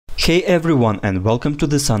Hey everyone and welcome to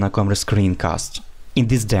the SanaCommerce screencast. In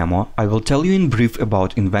this demo, I will tell you in brief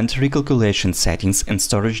about inventory calculation settings and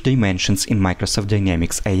storage dimensions in Microsoft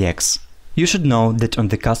Dynamics AX. You should know that on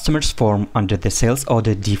the customer's form under the Sales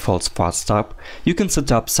Order Defaults Fast Tab, you can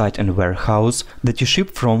set up site and warehouse that you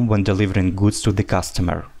ship from when delivering goods to the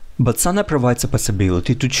customer. But Sana provides a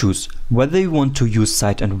possibility to choose whether you want to use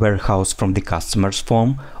site and warehouse from the customer's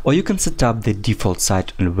form, or you can set up the default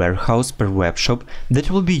site and warehouse per webshop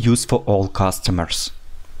that will be used for all customers.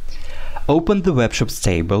 Open the webshops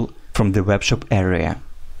table from the webshop area.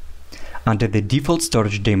 Under the default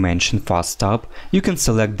storage dimension Fast tab, you can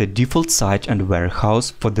select the default site and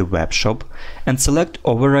warehouse for the webshop and select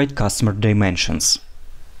Override Customer Dimensions.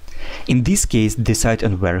 In this case, the site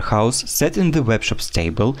and warehouse set in the webshops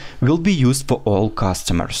table will be used for all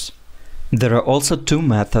customers. There are also two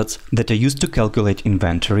methods that are used to calculate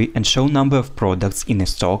inventory and show number of products in a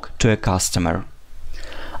stock to a customer.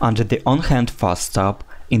 Under the On-Hand Fast tab,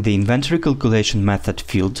 in the Inventory Calculation Method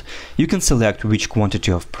field, you can select which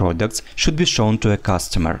quantity of products should be shown to a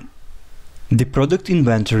customer. The product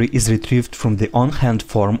inventory is retrieved from the on-hand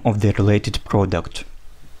form of the related product.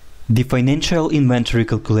 The Financial Inventory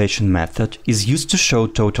Calculation method is used to show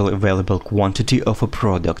total available quantity of a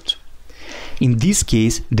product. In this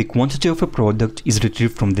case, the quantity of a product is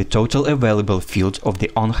retrieved from the total available field of the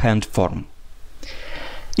on-hand form.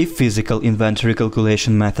 If Physical Inventory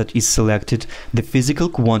Calculation method is selected, the physical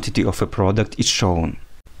quantity of a product is shown.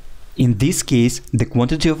 In this case, the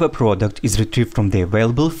quantity of a product is retrieved from the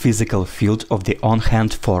available physical field of the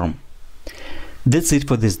on-hand form. That's it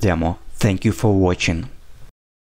for this demo. Thank you for watching.